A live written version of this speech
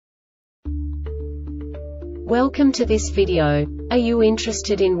Welcome to this video. Are you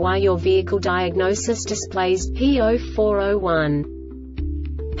interested in why your vehicle diagnosis displays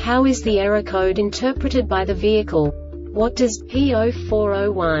P0401? How is the error code interpreted by the vehicle? What does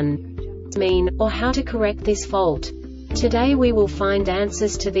P0401 mean, or how to correct this fault? Today we will find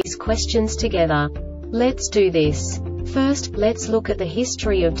answers to these questions together. Let's do this. First, let's look at the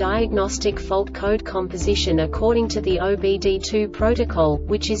history of diagnostic fault code composition according to the OBD2 protocol,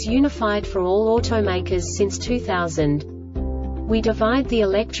 which is unified for all automakers since 2000. We divide the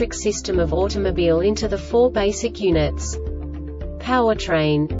electric system of automobile into the four basic units: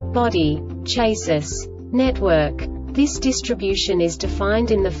 powertrain, body, chassis, network. This distribution is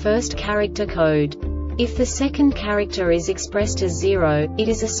defined in the first character code. If the second character is expressed as 0, it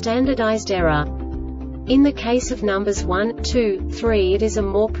is a standardized error. In the case of numbers 1, 2, 3, it is a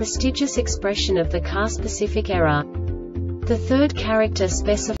more prestigious expression of the car-specific error. The third character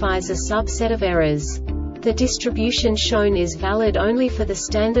specifies a subset of errors. The distribution shown is valid only for the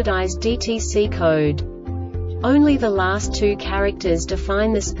standardized DTC code. Only the last two characters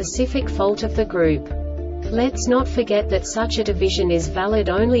define the specific fault of the group. Let's not forget that such a division is valid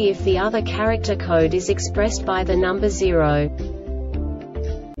only if the other character code is expressed by the number 0.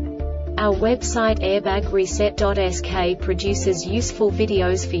 Our website airbagreset.sk produces useful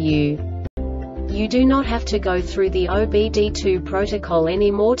videos for you. You do not have to go through the OBD2 protocol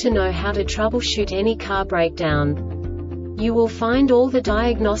anymore to know how to troubleshoot any car breakdown. You will find all the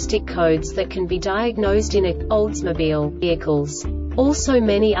diagnostic codes that can be diagnosed in Oldsmobile vehicles. Also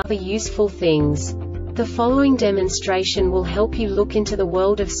many other useful things. The following demonstration will help you look into the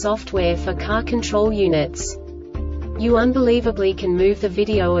world of software for car control units. You unbelievably can move the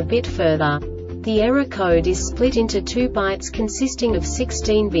video a bit further. The error code is split into 2 bytes consisting of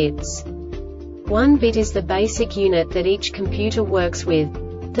 16 bits. 1 bit is the basic unit that each computer works with.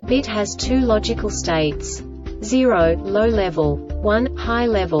 The bit has 2 logical states: 0, low level, 1, high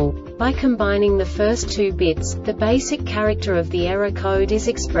level. By combining the first 2 bits, the basic character of the error code is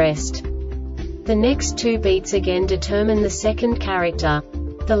expressed. The next 2 beats again determine the second character.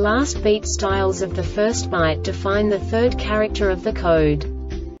 The last beat styles of the first byte define the third character of the code.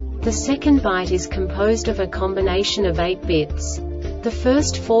 The second byte is composed of a combination of 8 bits. The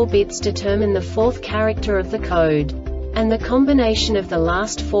first 4 bits determine the fourth character of the code. And the combination of the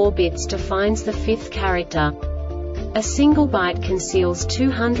last 4 bits defines the fifth character. A single byte conceals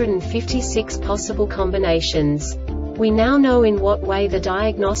 256 possible combinations. We now know in what way the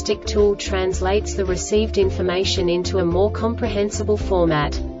diagnostic tool translates the received information into a more comprehensible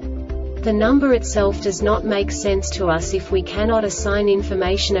format. The number itself does not make sense to us if we cannot assign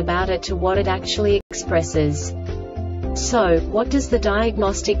information about it to what it actually expresses. So, what does the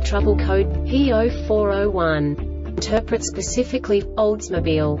diagnostic trouble code P0401 interpret specifically for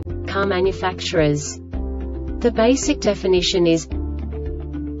Oldsmobile car manufacturers? The basic definition is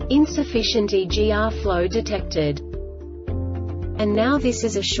insufficient EGR flow detected. And now this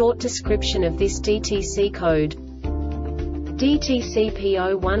is a short description of this DTC code. DTC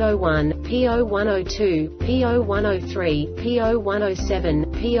P0101, P0102, P0103, P0107,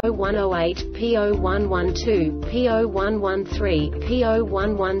 P0108, P0112, P0113,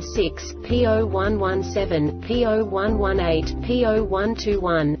 P0116, P0117, P0118,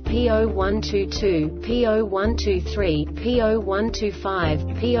 P0121, P0122, P0123, P0125,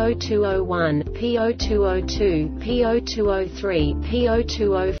 P0201, P0202, P0203,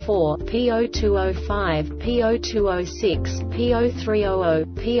 P0204, P0205, P0206, P0300,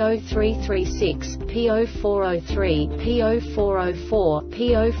 P0336, P0403, P0404,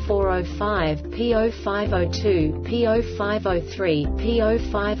 P0405, P0502, P0503,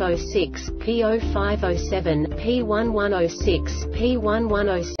 P0506, P0507, P1106,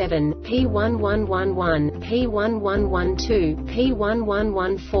 P1107, P1111, P1112, P1114,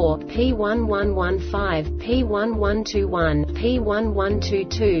 P1115, P1121,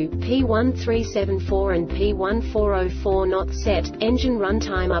 P1122, P1374 and P1404 not set, engine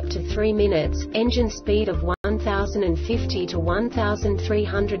runtime up to 3 minutes, engine speed of 1050 to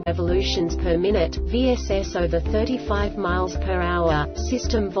 1300 revolutions per minute, VSS over 35 miles per hour,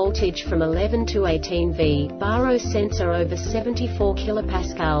 system voltage from 11 to 18 V, BARO sensor over 74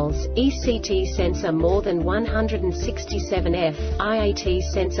 kilopascals, ECT sensor more than 167 F, IAT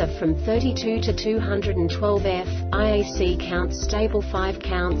sensor from 32 to 212 F, IAC counts stable 5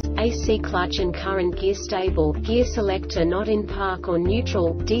 counts, AC clutch and current gear stable, gear selector not in park or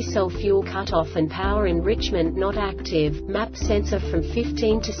neutral, Decel fuel cutoff and power enrichment current not active, map sensor from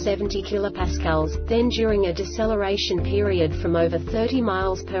 15 to 70 kilopascals, then during a deceleration period from over 30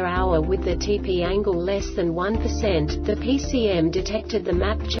 miles per hour with the TP angle less than 1%, the PCM detected the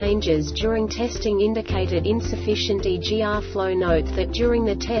map changes during testing indicated insufficient EGR flow. Note that during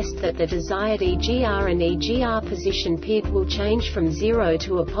the test that the desired EGR and EGR position PID will change from 0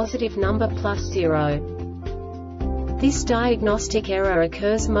 to a positive number +0. This diagnostic error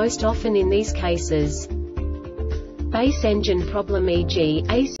occurs most often in these cases: base engine problem, e.g.,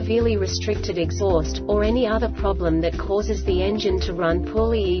 a severely restricted exhaust, or any other problem that causes the engine to run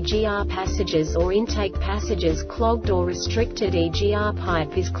poorly, EGR passages or intake passages clogged or restricted, EGR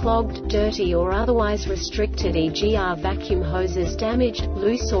pipe is clogged, dirty or otherwise restricted, EGR vacuum hoses damaged,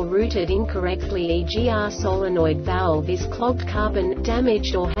 loose or routed incorrectly, EGR solenoid valve is clogged, carbon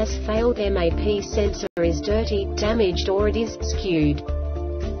damaged or has failed, MAP sensor is dirty, damaged or it is skewed.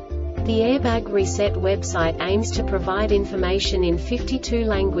 The Airbag Reset website aims to provide information in 52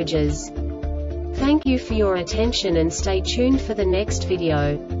 languages. Thank you for your attention and stay tuned for the next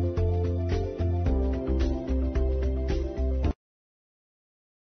video.